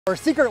Our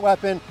secret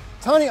weapon,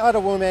 Tani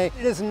Adewumi.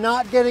 It is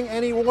not getting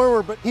any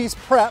warmer, but he's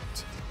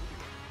prepped.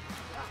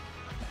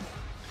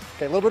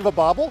 Okay, a little bit of a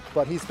bobble,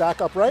 but he's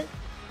back upright.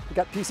 We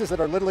got pieces that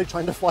are literally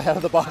trying to fly out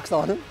of the box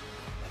on him.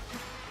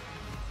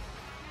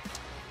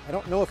 I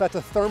don't know if that's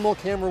a thermal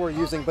camera we're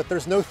using, but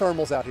there's no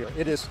thermals out here.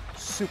 It is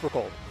super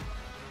cold.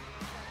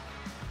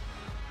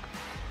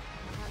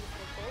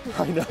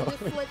 I know.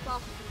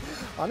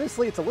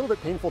 Honestly, it's a little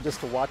bit painful just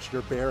to watch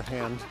your bare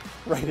hand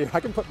right here. I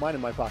can put mine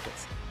in my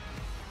pockets.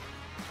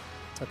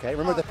 Okay,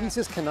 remember the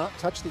pieces cannot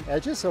touch the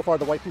edges. So far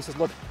the white pieces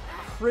look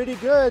pretty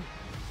good.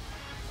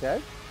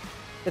 Okay,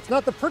 it's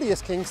not the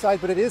prettiest king side,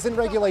 but it is in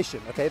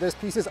regulation. Okay, those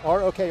pieces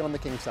are okay on the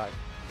king side.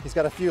 He's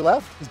got a few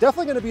left. He's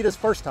definitely going to beat his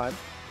first time.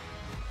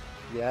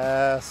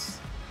 Yes,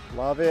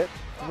 love it.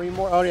 3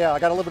 more. Oh yeah, I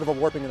got a little bit of a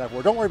warping in that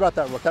rook. Don't worry about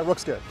that rook. That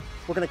rook's good.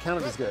 We're going to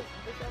count it as good.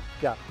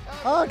 Yeah.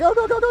 Go, go,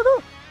 go, go,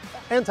 go.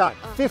 And time.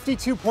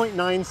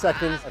 52.9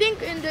 seconds. I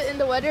think in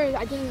the weather,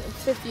 I think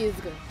 50 is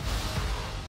good.